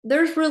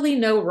there's really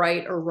no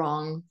right or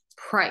wrong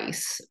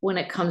price when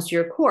it comes to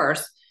your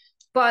course.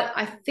 But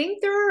I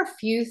think there are a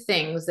few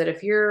things that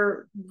if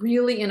you're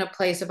really in a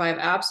place, if I have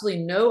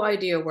absolutely no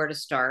idea where to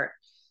start,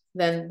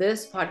 then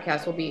this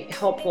podcast will be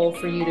helpful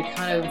for you to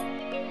kind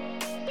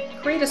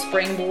of create a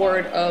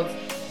springboard of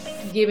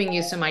giving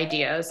you some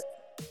ideas.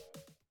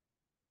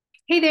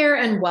 Hey there,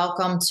 and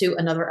welcome to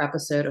another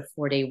episode of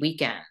 4 Day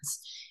Weekends.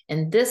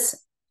 In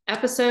this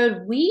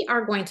episode, we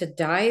are going to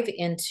dive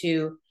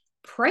into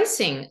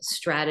pricing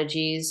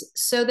strategies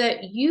so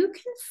that you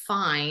can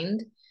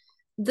find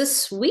the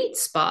sweet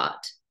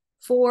spot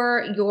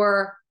for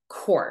your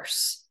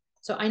course.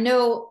 So I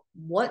know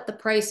what the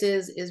price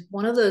is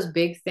one of those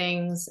big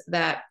things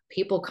that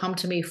people come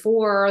to me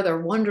for.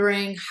 They're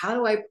wondering, how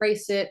do I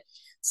price it?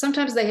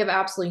 Sometimes they have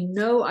absolutely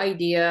no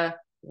idea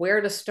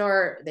where to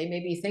start. They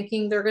may be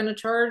thinking they're going to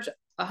charge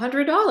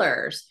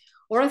 $100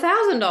 or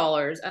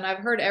 $1,000. And I've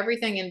heard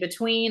everything in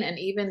between and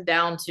even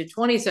down to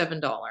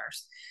 $27.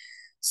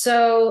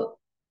 So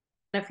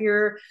if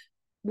you're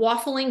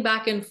waffling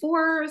back and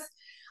forth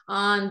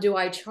on do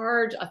I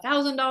charge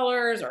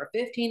 $1,000 or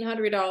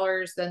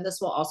 $1,500, then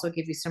this will also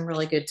give you some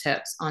really good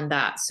tips on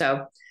that.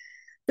 So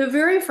the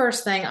very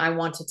first thing I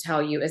want to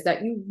tell you is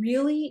that you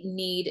really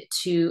need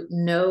to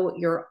know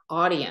your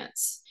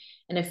audience.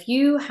 And if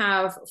you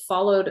have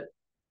followed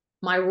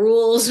my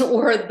rules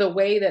or the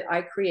way that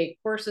I create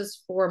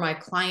courses for my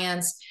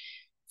clients,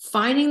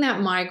 finding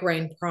that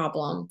migraine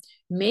problem,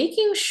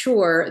 making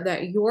sure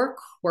that your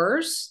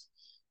course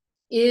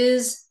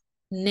is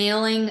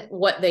nailing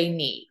what they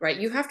need, right?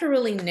 You have to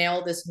really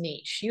nail this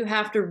niche. You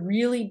have to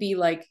really be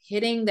like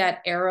hitting that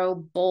arrow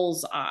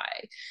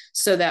bullseye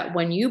so that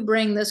when you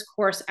bring this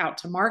course out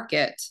to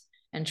market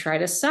and try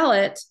to sell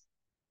it,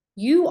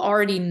 you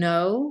already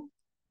know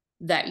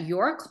that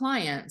your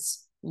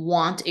clients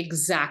want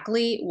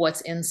exactly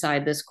what's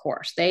inside this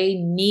course. They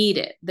need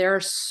it.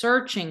 They're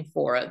searching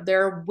for it.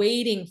 They're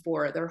waiting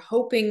for it. They're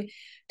hoping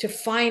to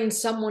find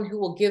someone who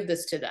will give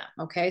this to them.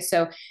 Okay.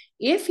 So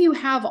if you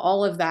have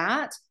all of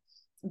that,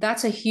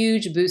 that's a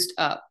huge boost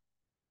up.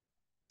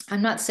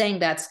 I'm not saying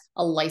that's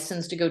a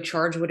license to go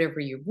charge whatever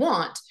you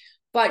want,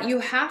 but you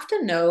have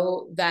to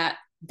know that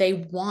they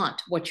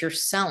want what you're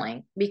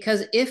selling,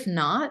 because if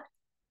not,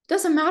 it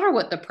doesn't matter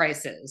what the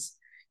price is.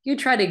 You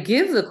try to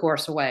give the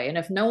course away, and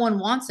if no one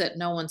wants it,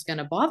 no one's going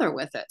to bother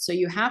with it. So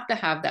you have to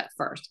have that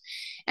first.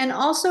 And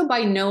also,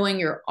 by knowing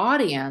your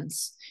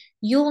audience,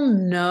 you'll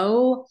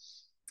know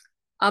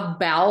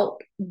about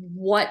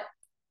what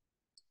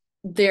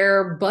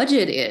their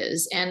budget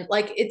is. And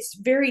like, it's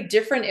very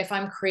different if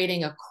I'm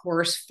creating a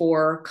course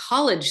for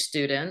college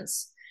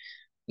students,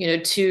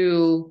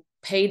 to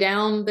pay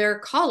down their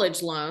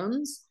college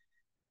loans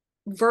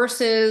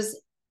versus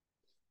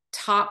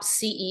top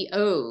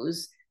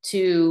CEOs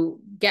to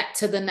get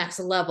to the next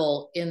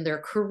level in their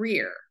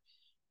career,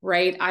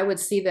 right? I would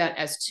see that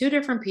as two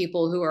different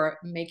people who are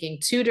making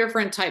two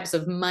different types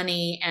of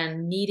money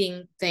and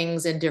needing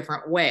things in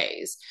different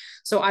ways.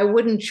 So I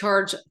wouldn't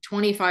charge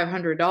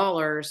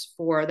 $2,500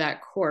 for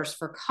that course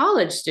for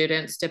college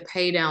students to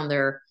pay down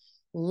their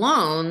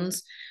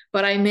loans,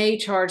 but I may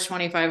charge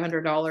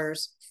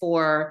 $2,500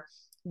 for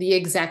the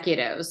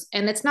executives.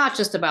 And it's not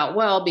just about,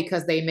 well,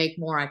 because they make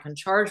more, I can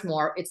charge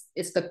more.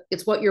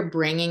 It's what you're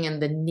bringing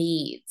and the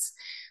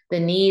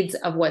needs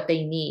of what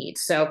they need.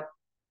 So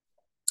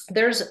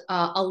there's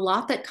a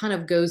lot that kind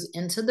of goes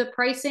into the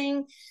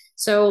pricing.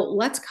 So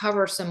let's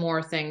cover some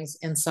more things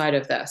inside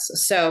of this.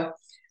 So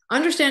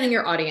understanding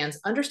your audience,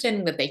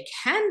 understanding that they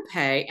can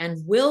pay and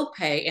will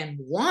pay and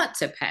want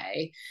to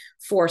pay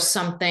for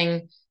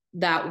something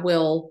that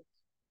will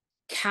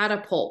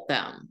catapult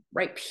them,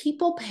 right?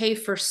 People pay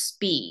for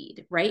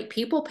speed, right?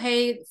 People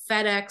pay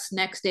FedEx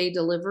next day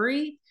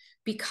delivery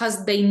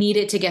because they need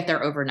it to get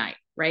there overnight,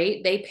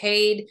 right? They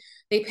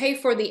pay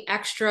for the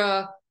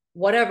extra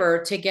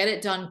whatever to get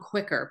it done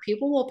quicker.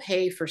 People will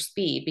pay for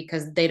speed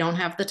because they don't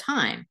have the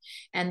time,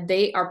 and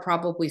they are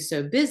probably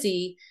so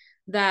busy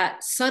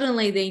that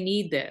suddenly they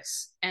need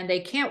this and they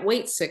can't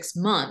wait 6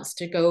 months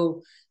to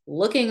go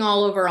looking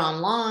all over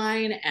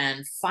online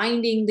and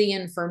finding the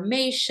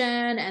information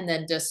and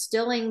then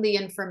distilling the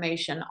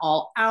information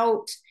all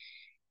out.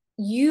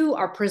 You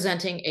are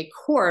presenting a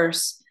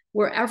course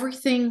where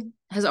everything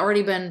has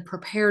already been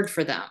prepared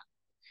for them.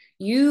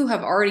 You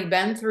have already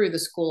been through the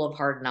School of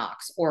Hard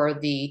Knocks or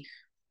the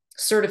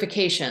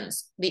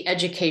certifications, the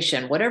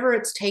education, whatever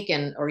it's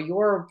taken, or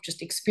your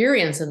just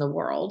experience in the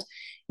world.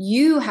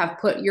 You have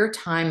put your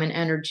time and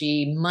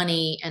energy,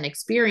 money, and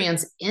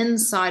experience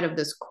inside of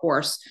this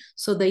course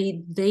so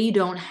they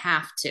don't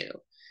have to.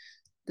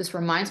 This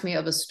reminds me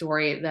of a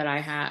story that I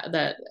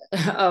had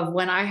of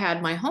when I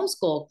had my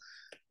homeschool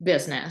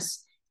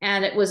business.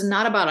 And it was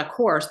not about a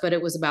course, but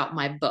it was about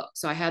my book.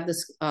 So I had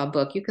this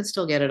book. You can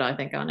still get it, I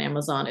think, on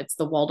Amazon. It's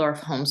the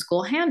Waldorf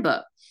Homeschool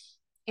Handbook.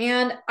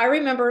 And I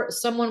remember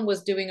someone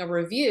was doing a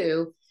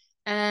review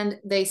and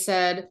they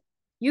said,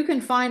 you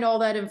can find all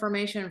that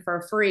information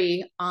for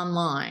free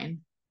online.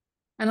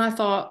 And I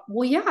thought,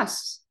 well,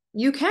 yes,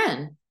 you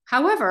can.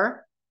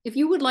 However, if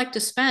you would like to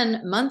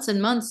spend months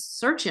and months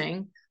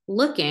searching,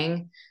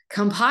 looking,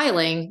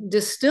 compiling,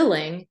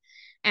 distilling,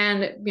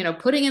 and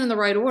putting it in the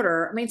right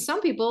order, I mean,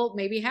 some people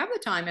maybe have the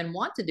time and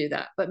want to do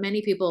that, but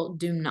many people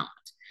do not.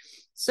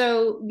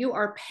 So you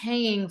are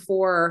paying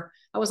for,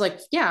 I was like,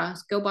 yeah,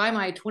 go buy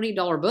my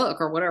 $20 book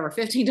or whatever,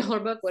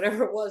 $15 book,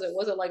 whatever it was. It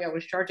wasn't like I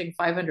was charging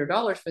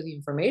 $500 for the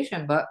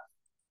information, but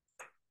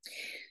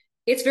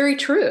it's very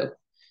true.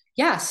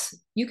 Yes,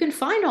 you can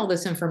find all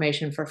this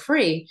information for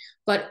free,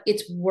 but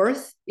it's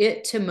worth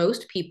it to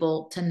most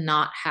people to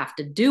not have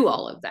to do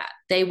all of that.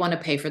 They want to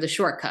pay for the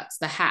shortcuts,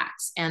 the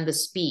hacks, and the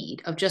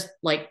speed of just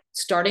like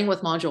starting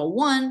with module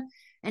 1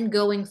 and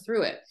going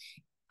through it.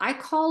 I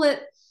call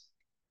it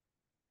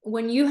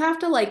when you have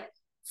to like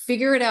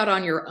figure it out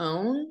on your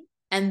own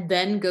and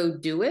then go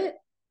do it,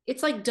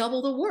 it's like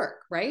double the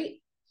work, right?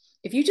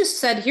 If you just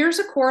said, here's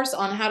a course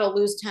on how to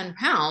lose 10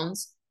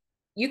 pounds,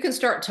 you can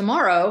start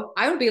tomorrow,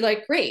 I would be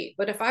like, great.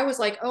 But if I was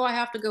like, oh, I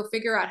have to go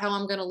figure out how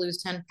I'm going to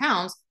lose 10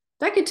 pounds,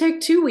 that could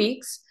take 2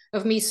 weeks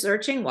of me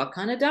searching what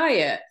kind of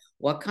diet,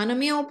 what kind of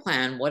meal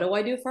plan, what do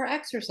I do for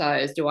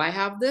exercise? Do I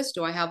have this?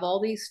 Do I have all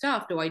these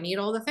stuff? Do I need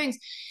all the things?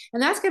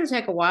 And that's going to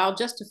take a while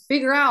just to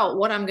figure out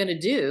what I'm going to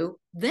do.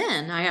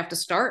 Then I have to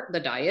start the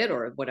diet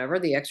or whatever,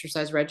 the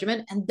exercise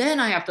regimen, and then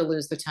I have to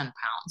lose the 10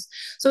 pounds.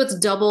 So it's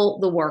double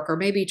the work or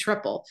maybe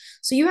triple.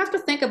 So you have to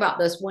think about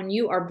this when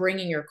you are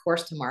bringing your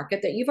course to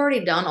market, that you've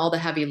already done all the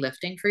heavy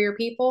lifting for your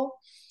people.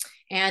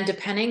 And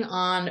depending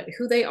on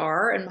who they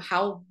are and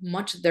how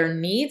much their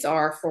needs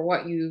are for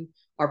what you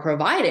are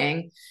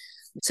providing,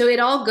 so it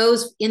all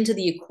goes into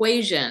the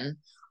equation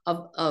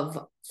of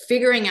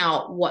figuring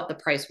out what the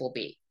price will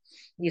be.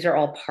 These are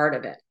all part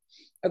of it.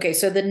 Okay,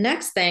 so the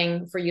next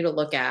thing for you to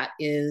look at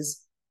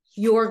is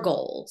your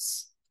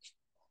goals.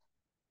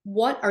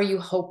 What are you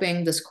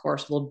hoping this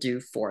course will do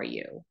for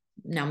you?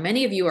 Now,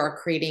 many of you are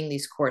creating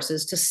these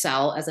courses to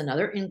sell as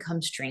another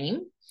income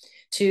stream,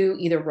 to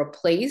either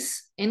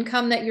replace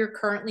income that you're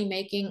currently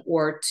making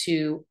or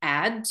to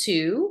add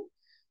to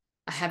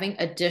having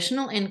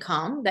additional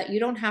income that you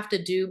don't have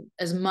to do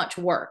as much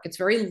work. It's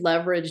very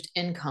leveraged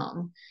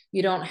income.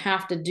 You don't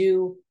have to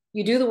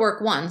you do the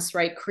work once,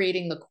 right?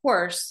 Creating the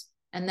course,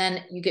 and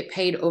then you get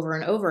paid over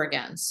and over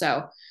again.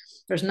 So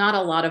there's not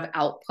a lot of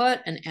output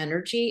and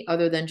energy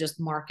other than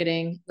just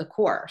marketing the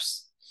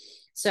course.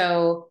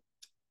 So,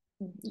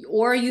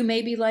 or you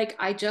may be like,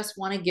 I just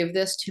want to give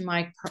this to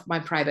my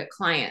private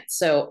clients.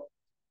 So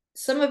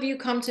some of you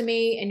come to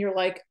me and you're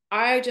like,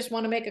 I just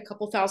want to make a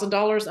couple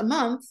 $1,000s a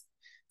month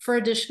for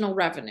additional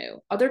revenue.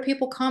 Other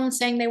people come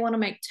saying they want to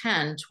make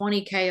 10,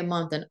 20K a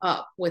month and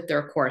up with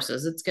their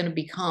courses. It's going to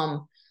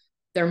become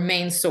their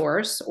main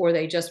source, or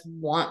they just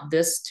want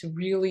this to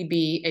really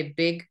be a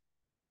big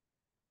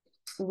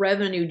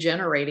revenue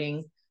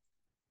generating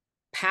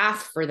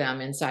path for them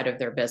inside of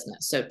their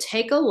business. So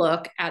take a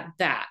look at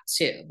that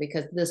too,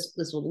 because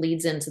this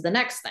leads into the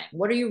next thing.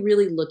 What are you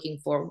really looking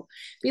for?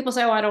 People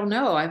say, oh, I don't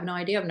know. I have no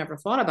idea. I've never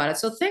thought about it.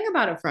 So think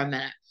about it for a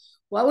minute.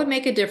 What would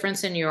make a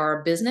difference in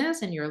your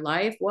business and your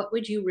life? What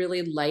would you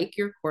really like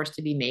your course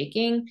to be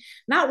making?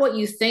 Not what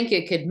you think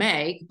it could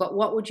make, but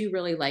what would you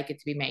really like it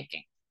to be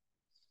making?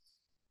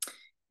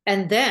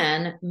 And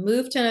then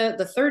move to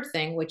the third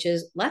thing, which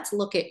is let's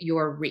look at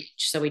your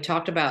reach. So we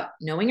talked about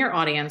knowing your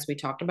audience. We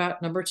talked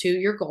about number 2,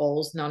 your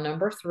goals. Now,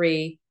 number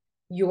 3,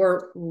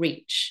 your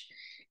reach.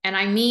 And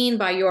I mean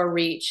by your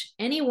reach,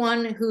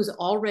 anyone who's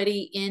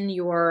already in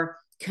your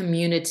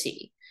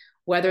community,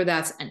 whether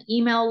that's an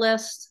email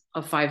list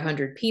of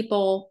 500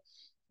 people,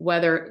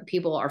 whether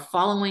people are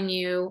following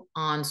you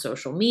on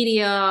social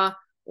media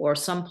or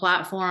some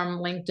platform,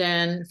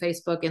 LinkedIn,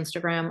 Facebook,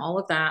 Instagram, all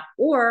of that,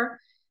 or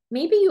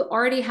maybe you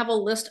already have a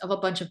list of a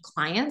bunch of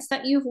clients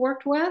that you've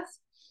worked with,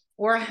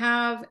 or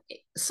have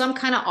some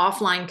kind of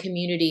offline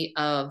community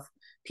of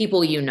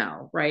people you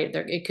know, right?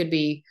 It could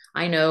be,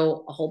 I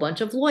know a whole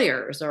bunch of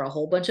lawyers or a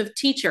whole bunch of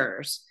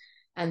teachers,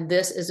 and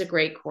this is a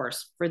great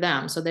course for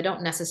them. So they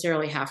don't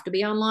necessarily have to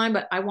be online,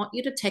 but I want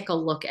you to take a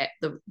look at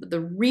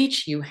the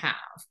reach you have.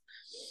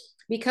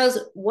 Because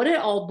what it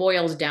all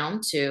boils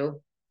down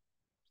to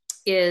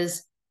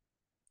is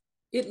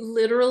it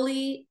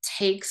literally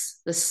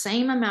takes the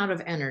same amount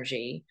of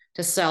energy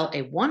to sell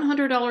a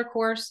 $100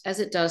 course as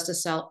it does to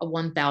sell a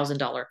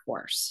 $1,000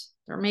 course.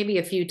 There may be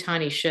a few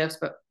tiny shifts,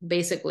 but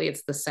basically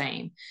it's the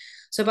same.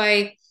 So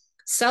by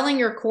selling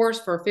your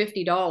course for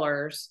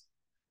 $50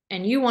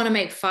 and you want to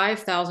make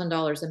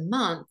 $5,000 a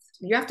month,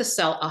 you have to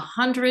sell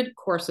 100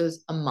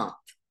 courses a month.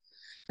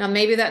 Now,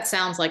 maybe that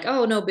sounds like,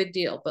 oh, no big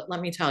deal. But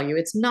let me tell you,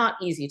 it's not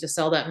easy to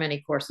sell that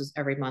many courses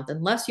every month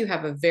unless you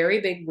have a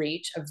very big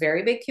reach, a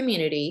very big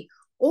community,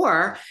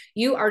 or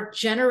you are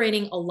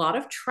generating a lot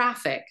of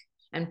traffic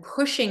and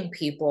pushing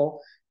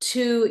people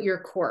to your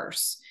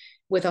course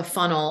with a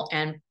funnel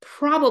and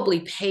probably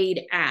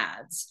paid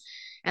ads.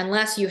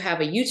 Unless you have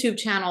a YouTube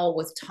channel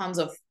with tons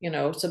of,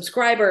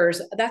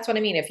 subscribers. That's what I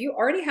mean. If you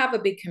already have a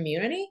big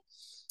community,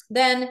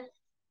 then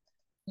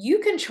you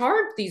can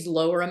charge these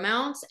lower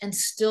amounts and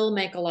still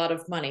make a lot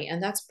of money.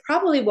 And that's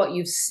probably what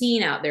you've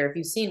seen out there. If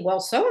you've seen, well,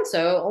 so and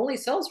so only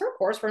sells her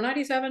course for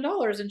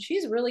 $97 and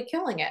she's really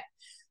killing it.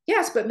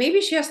 Yes, but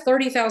maybe she has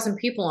 30,000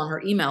 people on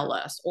her email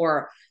list,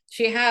 or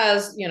she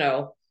has,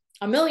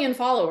 a million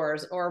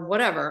followers or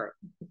whatever,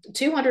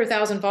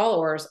 200,000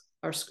 followers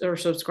or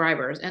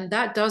subscribers. And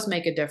that does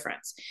make a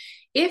difference.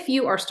 If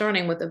you are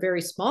starting with a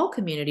very small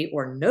community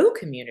or no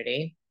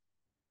community,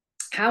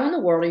 how in the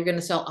world are you going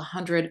to sell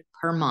 100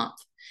 per month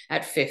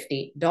at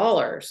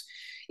 $50?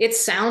 It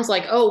sounds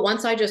like, oh,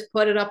 once I just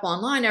put it up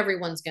online,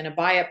 everyone's going to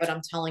buy it. But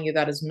I'm telling you,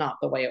 that is not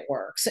the way it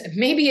works.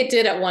 Maybe it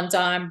did at one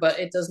time, but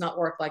it does not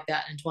work like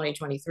that in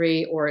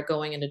 2023 or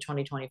going into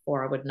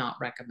 2024. I would not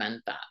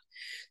recommend that.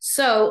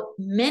 So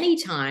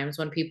many times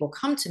when people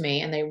come to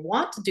me and they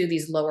want to do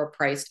these lower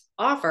priced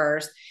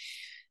offers,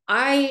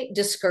 I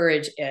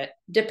discourage it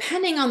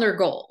depending on their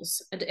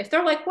goals. And if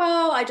they're like,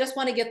 well, I just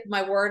want to get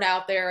my word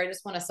out there, I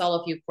just want to sell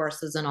a few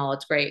courses and all,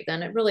 it's great,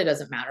 then it really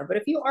doesn't matter. But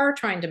if you are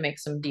trying to make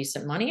some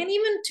decent money, and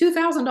even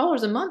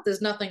 $2,000 a month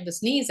is nothing to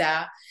sneeze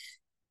at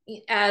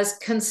as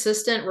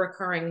consistent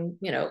recurring,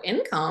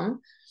 income,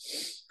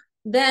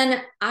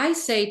 then I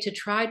say to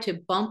try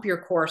to bump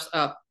your course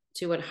up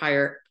to a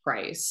higher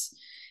price.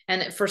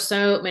 And for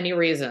so many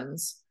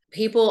reasons,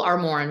 people are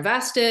more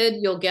invested.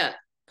 You'll get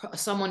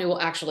someone who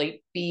will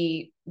actually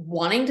be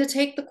wanting to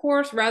take the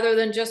course rather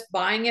than just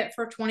buying it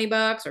for $20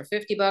 or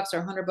 $50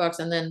 or $100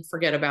 and then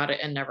forget about it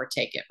and never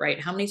take it,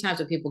 right? How many times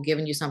have people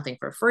given you something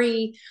for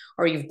free,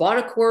 or you've bought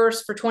a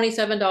course for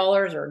 $27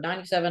 or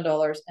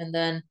 $97 and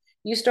then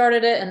you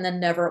started it and then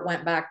never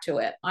went back to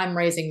it? I'm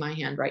raising my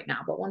hand right now.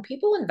 But when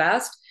people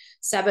invest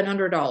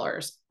 $700,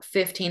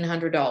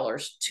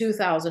 $1,500,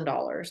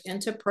 $2,000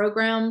 into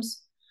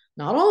programs,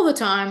 not all the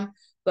time,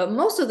 but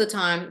most of the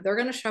time, they're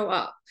going to show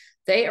up.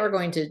 They are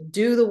going to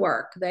do the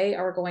work. They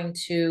are going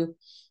to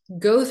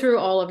go through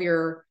all of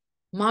your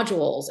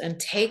modules and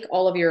take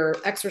all of your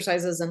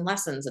exercises and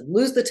lessons and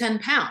lose the 10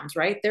 pounds,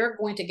 right? They're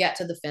going to get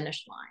to the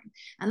finish line.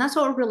 And that's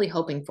what we're really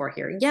hoping for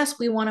here. Yes,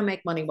 we want to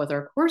make money with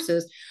our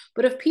courses,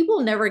 but if people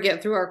never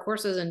get through our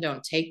courses and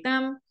don't take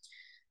them,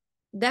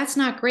 that's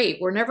not great.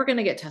 We're never going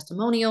to get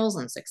testimonials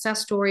and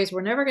success stories.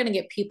 We're never going to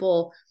get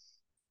people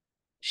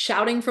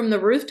shouting from the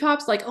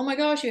rooftops like, oh my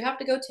gosh, you have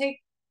to go take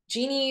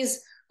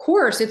Jeannie's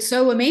course. It's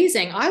so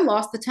amazing. I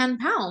lost the 10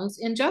 pounds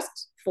in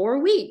just 4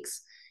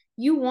 weeks.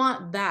 You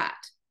want that.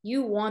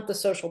 You want the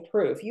social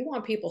proof. You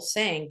want people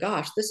saying,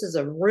 gosh, this is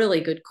a really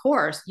good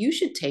course. You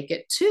should take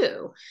it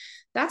too.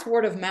 That's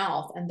word of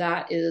mouth, and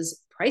that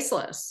is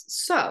priceless.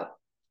 So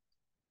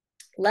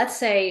let's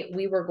say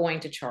we were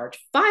going to charge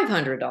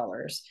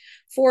 $500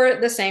 for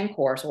the same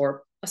course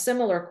or a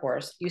similar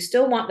course. You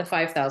still want the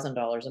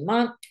 $5,000 a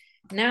month.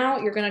 Now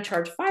you're going to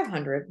charge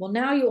 $500. Well,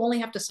 now you only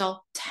have to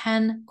sell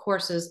 10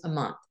 courses a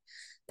month.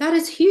 That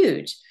is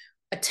huge.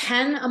 A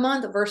 10 a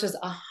month versus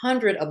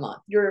 100 a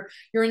month. Your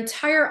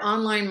entire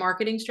online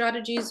marketing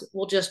strategies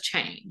will just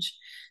change.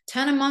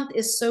 10 a month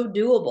is so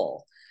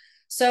doable.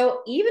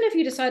 So even if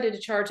you decided to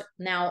charge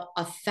now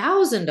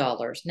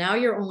 $1,000, now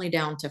you're only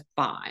down to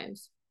 5.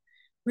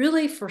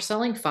 Really, for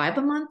selling 5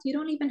 a month, you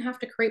don't even have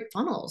to create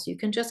funnels. You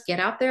can just get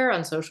out there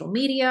on social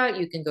media.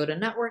 You can go to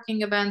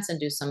networking events and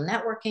do some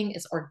networking.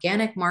 It's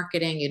organic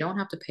marketing. You don't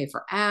have to pay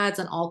for ads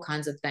and all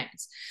kinds of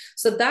things.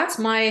 So that's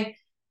my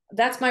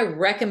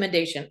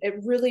recommendation. It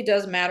really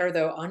does matter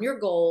though on your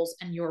goals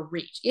and your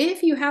reach.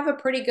 If you have a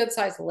pretty good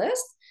size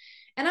list,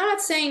 and I'm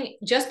not saying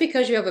just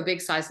because you have a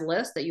big size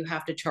list that you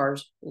have to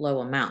charge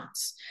low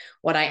amounts.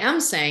 What I am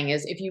saying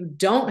is if you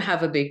don't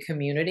have a big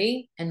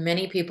community, and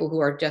many people who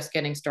are just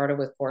getting started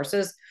with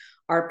courses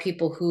are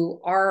people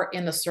who are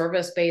in the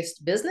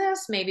service-based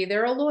business, maybe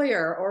they're a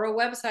lawyer or a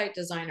website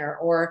designer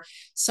or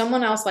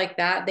someone else like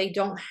that, they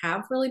don't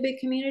have really big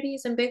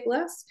communities and big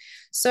lists.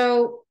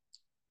 So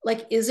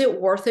like, is it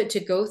worth it to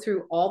go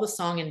through all the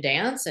song and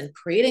dance and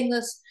creating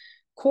this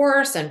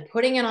course and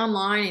putting it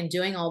online and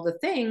doing all the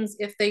things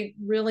if they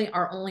really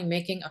are only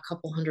making a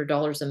couple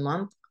 $100 a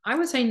month? I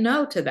would say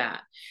no to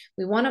that.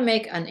 We want to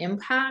make an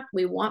impact.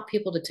 We want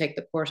people to take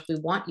the course. We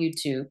want you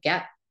to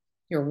get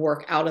your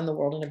work out in the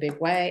world in a big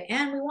way.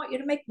 And we want you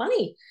to make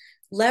money,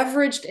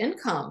 leveraged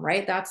income,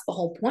 right? That's the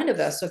whole point of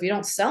this. So if you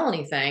don't sell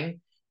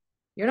anything,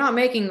 you're not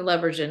making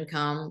leveraged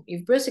income.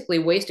 You've basically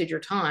wasted your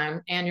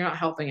time and you're not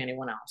helping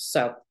anyone else.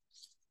 So,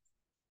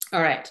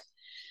 all right.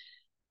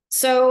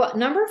 So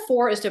number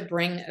 4 is to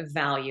bring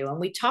value. And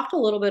we talked a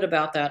little bit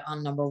about that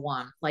on number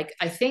 1. Like,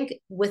 I think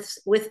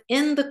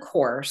within the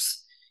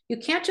course, you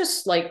can't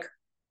just like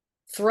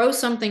throw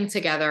something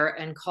together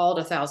and call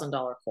it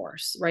 $1,000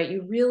 course, right?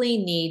 You really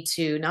need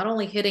to not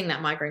only hitting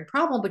that migraine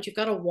problem, but you've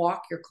got to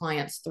walk your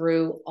clients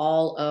through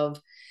all of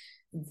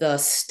the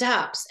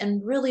steps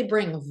and really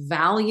bring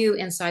value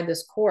inside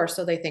this course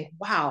so they think,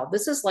 wow,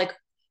 this is like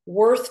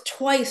worth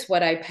twice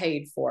what I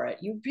paid for it.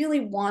 You really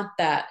want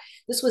that.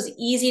 This was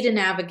easy to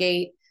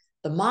navigate.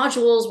 The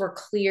modules were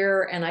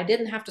clear and I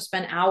didn't have to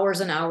spend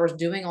hours and hours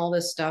doing all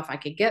this stuff. I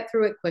could get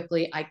through it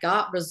quickly. I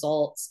got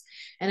results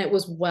and it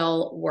was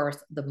well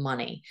worth the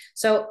money.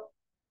 So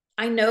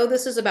I know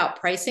this is about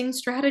pricing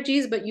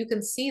strategies, but you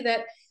can see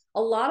that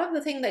a lot of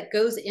the thing that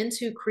goes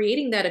into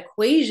creating that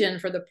equation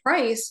for the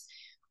price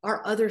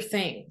are other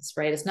things,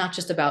 right? It's not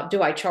just about,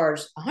 do I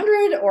charge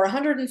 100 or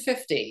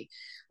 150?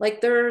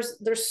 Like there's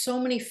so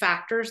many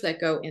factors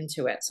that go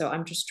into it. So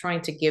I'm just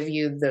trying to give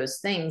you those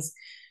things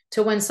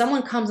to when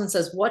someone comes and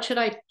says, what should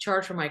I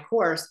charge for my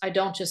course? I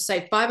don't just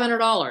say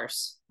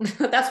 $500.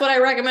 That's what I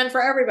recommend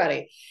for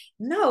everybody.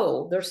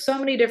 No, there's so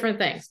many different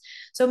things.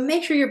 So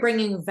make sure you're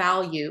bringing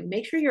value.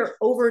 Make sure you're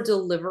over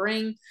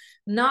delivering,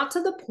 not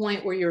to the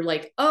point where you're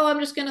like, oh, I'm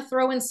just going to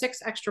throw in 6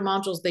 extra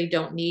modules they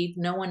don't need.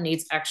 No one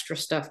needs extra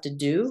stuff to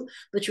do,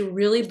 but you're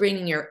really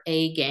bringing your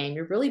A game.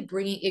 You're really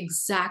bringing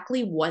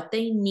exactly what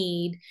they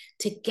need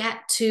to get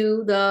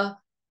to the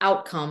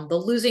outcome, the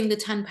losing the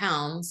 10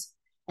 pounds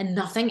and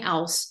nothing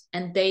else.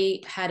 And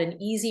they had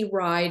an easy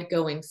ride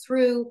going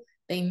through.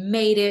 They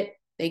made it.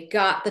 They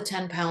got the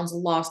 10 pounds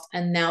lost,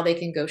 and now they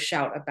can go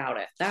shout about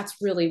it. That's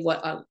really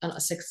what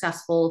a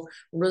successful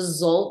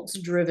results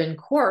driven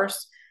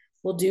course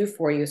will do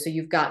for you. So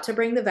you've got to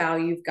bring the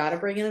value. You've got to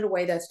bring it in a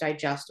way that's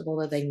digestible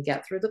that they can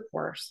get through the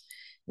course.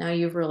 Now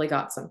you've really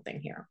got something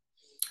here.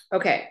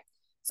 Okay.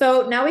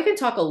 So now we can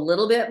talk a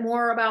little bit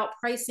more about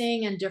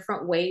pricing and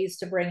different ways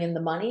to bring in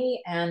the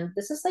money. And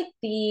this is like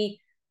the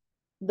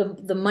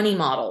money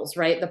models,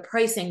 right? The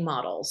pricing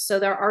models. So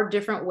there are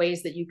different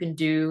ways that you can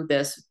do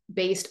this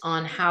based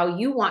on how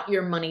you want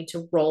your money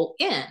to roll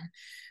in.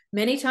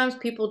 Many times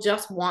people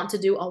just want to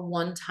do a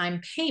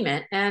one-time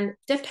payment, and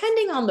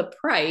depending on the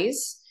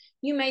price,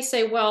 you may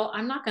say, well,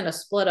 I'm not going to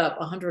split up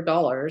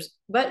 $100,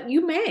 but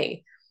you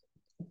may.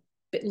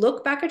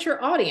 Look back at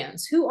your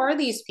audience. Who are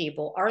these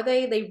people? Are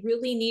they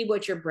really need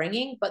what you're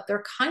bringing, but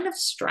they're kind of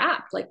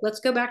strapped? Like, let's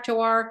go back to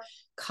our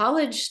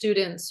college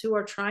students who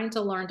are trying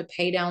to learn to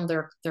pay down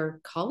their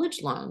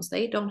college loans.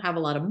 They don't have a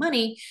lot of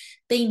money.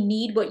 They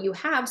need what you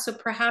have. So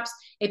perhaps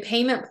a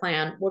payment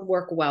plan would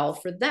work well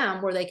for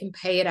them where they can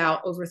pay it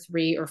out over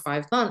 3 or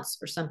 5 months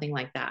or something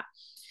like that.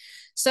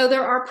 So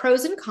there are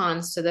pros and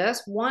cons to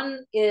this. One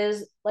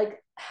is like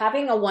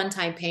having a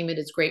one-time payment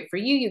is great for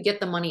you. You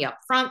get the money up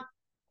front,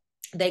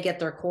 they get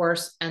their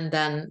course, and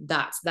then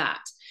that's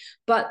that.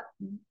 But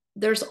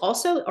there's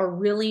also a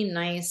really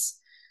nice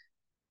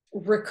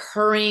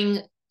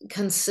recurring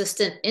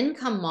consistent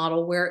income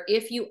model where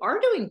if you are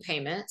doing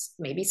payments,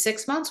 maybe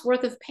 6 months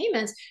worth of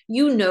payments,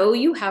 you know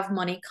you have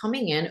money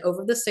coming in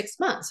over the 6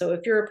 months. So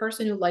if you're a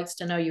person who likes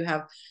to know you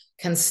have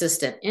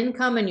consistent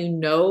income and you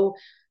know,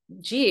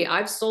 gee,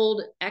 I've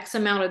sold X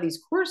amount of these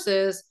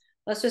courses,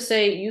 let's just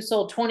say you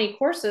sold 20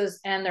 courses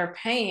and they're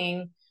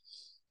paying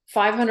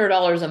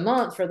 $500 a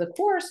month for the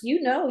course,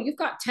 you know, you've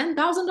got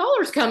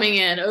 $10,000 coming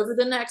in over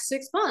the next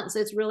 6 months.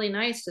 It's really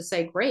nice to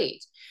say,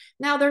 great.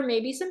 Now, there may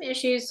be some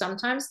issues.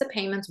 Sometimes the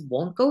payments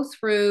won't go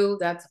through.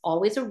 That's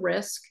always a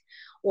risk.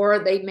 Or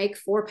they make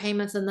 4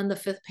 payments and then the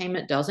 5th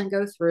payment doesn't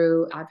go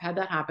through. I've had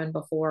that happen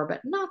before,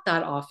 but not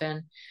that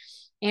often.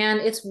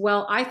 And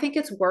I think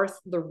it's worth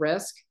the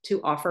risk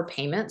to offer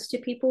payments to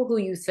people who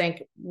you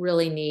think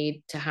really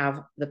need to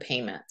have the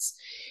payments.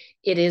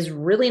 It is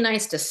really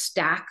nice to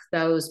stack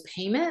those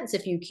payments.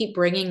 If you keep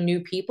bringing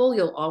new people,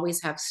 you'll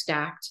always have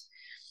stacked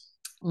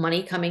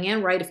money coming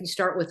in, right? If you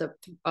start with a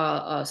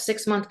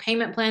 6-month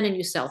payment plan and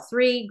you sell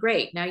 3,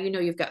 great. Now you know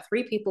you've got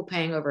 3 people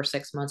paying over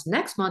 6 months.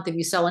 Next month, if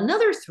you sell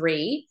another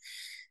 3,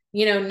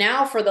 you know,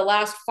 now for the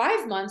last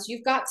 5 months,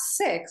 you've got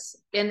 6.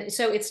 And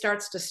so it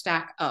starts to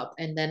stack up.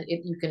 And then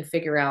you can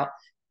figure out,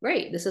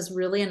 great, this is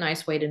really a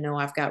nice way to know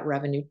I've got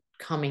revenue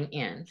coming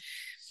in.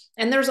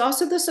 And there's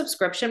also the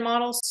subscription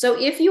model. So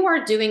if you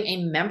are doing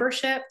a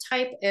membership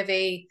type of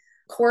a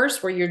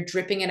course where you're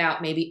dripping it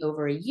out maybe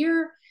over a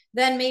year,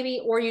 then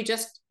maybe, or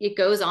it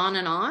goes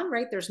on,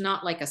 right? There's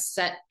not like a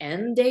set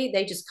end date.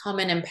 They just come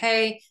in and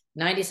pay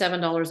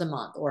 $97 a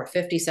month or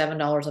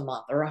 $57 a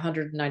month or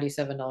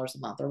 $197 a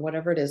month or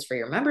whatever it is for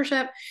your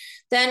membership.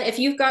 Then if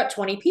you've got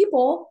 20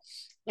 people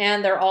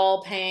and they're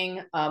all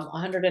paying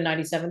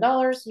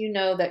 $197, you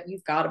know that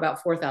you've got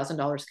about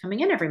 $4,000 coming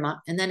in every month,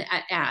 and then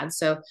ads.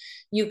 So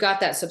you've got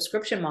that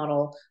subscription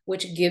model,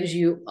 which gives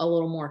you a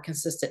little more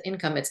consistent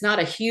income. It's not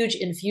a huge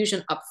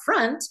infusion up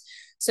front.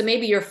 So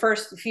maybe your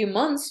first few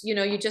months, you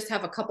know, you just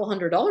have a couple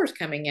 $100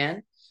 coming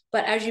in.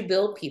 But as you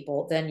build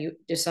people, then you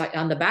decide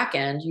on the back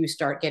end, you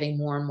start getting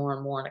more and more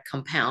and more, and it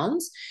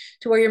compounds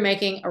to where you're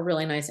making a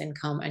really nice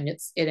income, and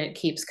it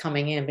keeps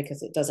coming in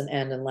because it doesn't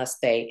end unless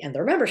they end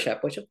their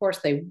membership, which of course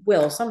they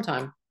will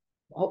sometime.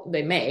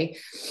 They may.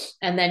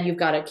 And then you've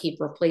got to keep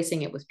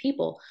replacing it with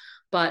people.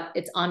 But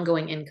it's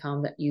ongoing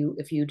income that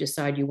if you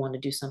decide you want to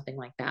do something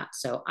like that.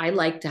 So I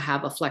like to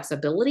have a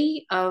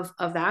flexibility of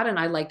that. And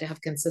I like to have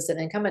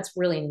consistent income. It's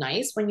really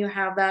nice when you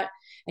have that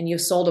and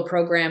you've sold a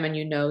program and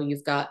you know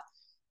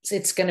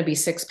it's going to be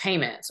 6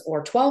 payments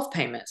or 12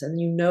 payments,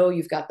 and you know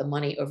you've got the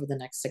money over the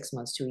next 6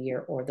 months to a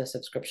year, or the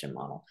subscription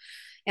model.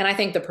 And I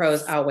think the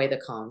pros outweigh the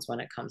cons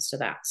when it comes to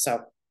that.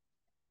 So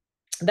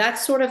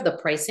that's sort of the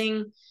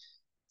pricing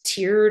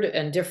tiered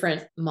and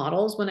different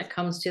models when it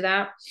comes to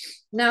that.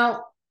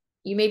 Now,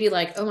 you may be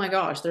like, oh my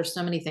gosh, there's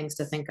so many things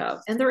to think of.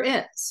 And there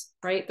is,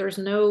 right? There's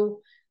no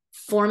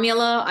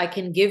formula I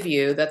can give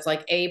you that's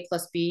like A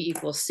plus B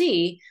equals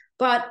C.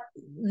 But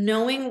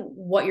knowing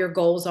what your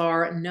goals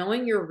are,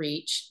 knowing your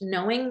reach,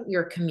 knowing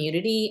your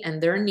community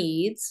and their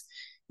needs,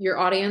 your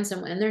audience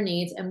and their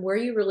needs, and where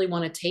you really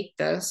want to take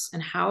this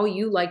and how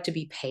you like to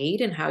be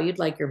paid and how you'd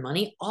like your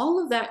money,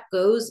 all of that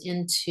goes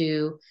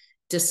into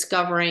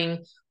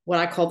discovering what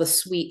I call the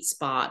sweet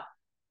spot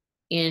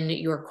in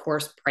your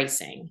course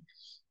pricing.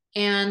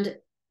 And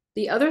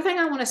the other thing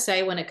I want to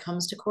say when it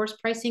comes to course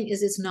pricing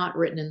is it's not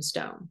written in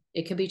stone.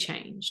 It can be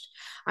changed.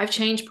 I've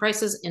changed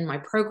prices in my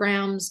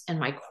programs and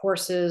my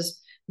courses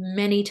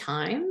many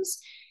times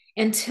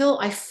until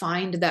I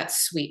find that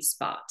sweet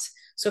spot.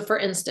 So, for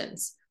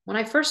instance, when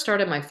I first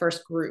started my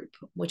first group,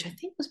 which I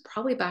think was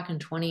probably back in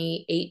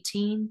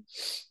 2018,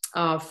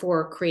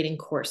 for creating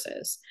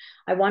courses,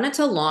 I wanted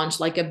to launch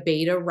like a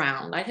beta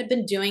round. I had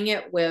been doing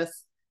it with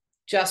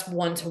just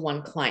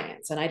one-to-one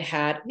clients, and I'd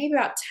had maybe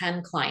about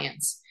 10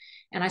 clients.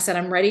 And I said,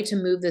 I'm ready to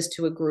move this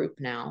to a group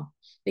now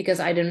because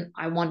I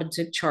wanted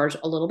to charge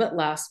a little bit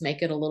less,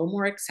 make it a little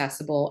more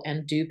accessible,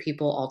 and do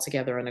people all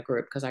together in a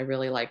group because I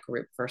really like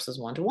group versus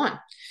one-to-one.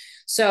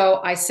 So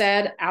I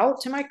said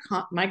out to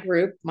my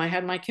group,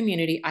 my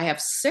community, I have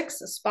 6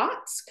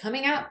 spots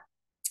coming up,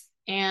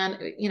 and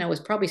it was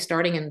probably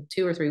starting in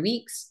 2 or 3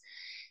 weeks.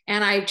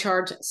 And I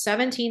charged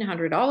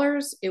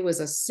 $1,700. It was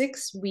a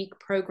 6-week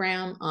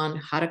program on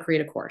how to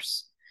create a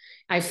course.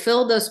 I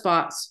filled those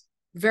spots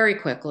very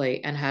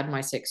quickly and had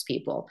my 6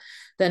 people.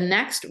 The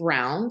next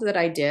round that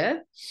I did,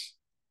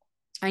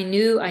 I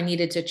knew I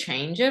needed to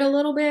change it a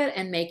little bit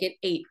and make it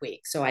 8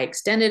 weeks. So I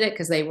extended it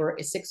because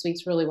 6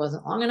 weeks really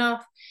wasn't long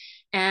enough.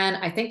 And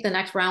I think the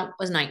next round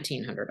was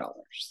 $1,900.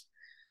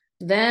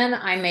 Then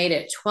I made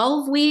it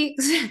 12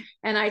 weeks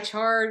and I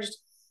charged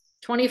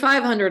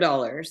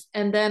 $2,500.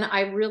 And then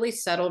I really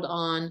settled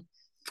on,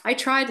 I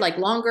tried like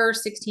longer,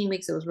 16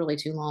 weeks. It was really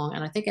too long.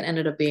 And I think it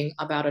ended up being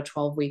about a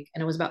 12-week,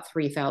 and it was about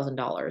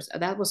 $3,000.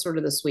 That was sort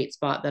of the sweet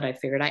spot that I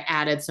figured. I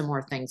added some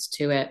more things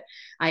to it.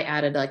 I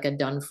added like a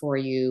done for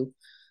you.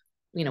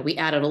 We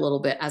added a little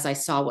bit as I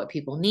saw what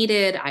people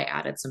needed. I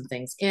added some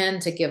things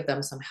in to give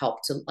them some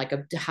help to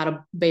how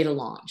to beta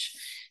launch,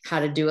 how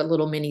to do a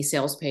little mini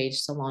sales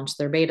page to launch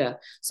their beta.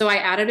 So I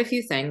added a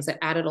few things that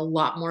added a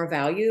lot more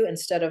value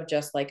instead of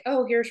just like,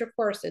 oh, here's your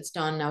course, it's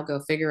done, now go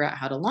figure out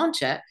how to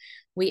launch it.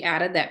 We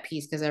added that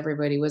piece because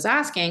everybody was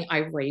asking. I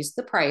raised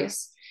the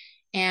price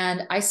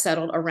and I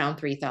settled around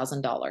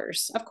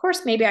 $3,000. Of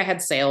course, maybe I had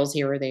sales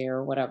here or there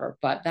or whatever,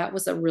 but that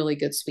was a really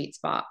good sweet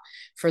spot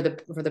for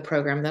the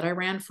program that I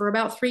ran for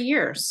about 3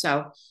 years.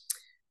 So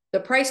the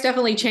price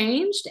definitely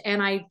changed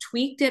and I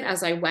tweaked it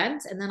as I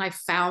went. And then I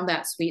found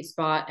that sweet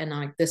spot. And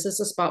I'm like, this is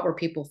a spot where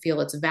people feel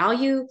it's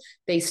value.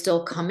 They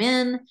still come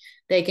in,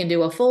 they can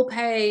do a full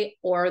pay,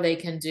 or they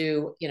can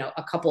do,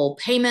 a couple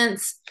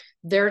payments,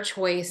 their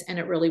choice. And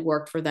it really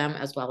worked for them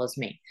as well as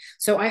me.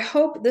 So I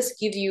hope this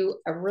gives you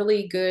a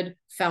really good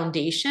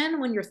foundation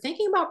when you're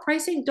thinking about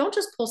pricing. Don't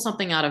just pull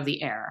something out of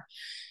the air.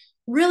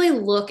 Really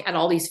look at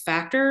all these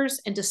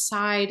factors and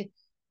decide,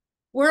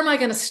 where am I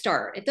going to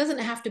start? It doesn't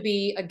have to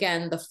be,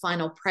 again, the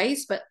final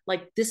price, but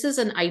like, this is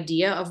an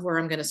idea of where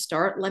I'm going to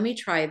start. Let me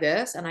try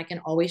this, and I can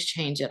always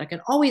change it. I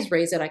can always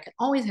raise it. I can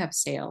always have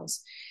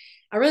sales.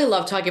 I really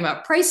love talking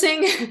about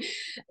pricing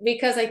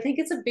because I think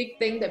it's a big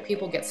thing that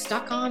people get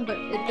stuck on, but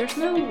there's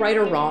no right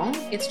or wrong.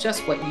 It's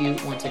just what you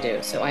want to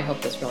do. So I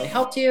hope this really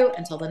helped you.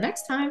 Until the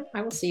next time,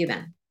 I will see you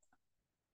then.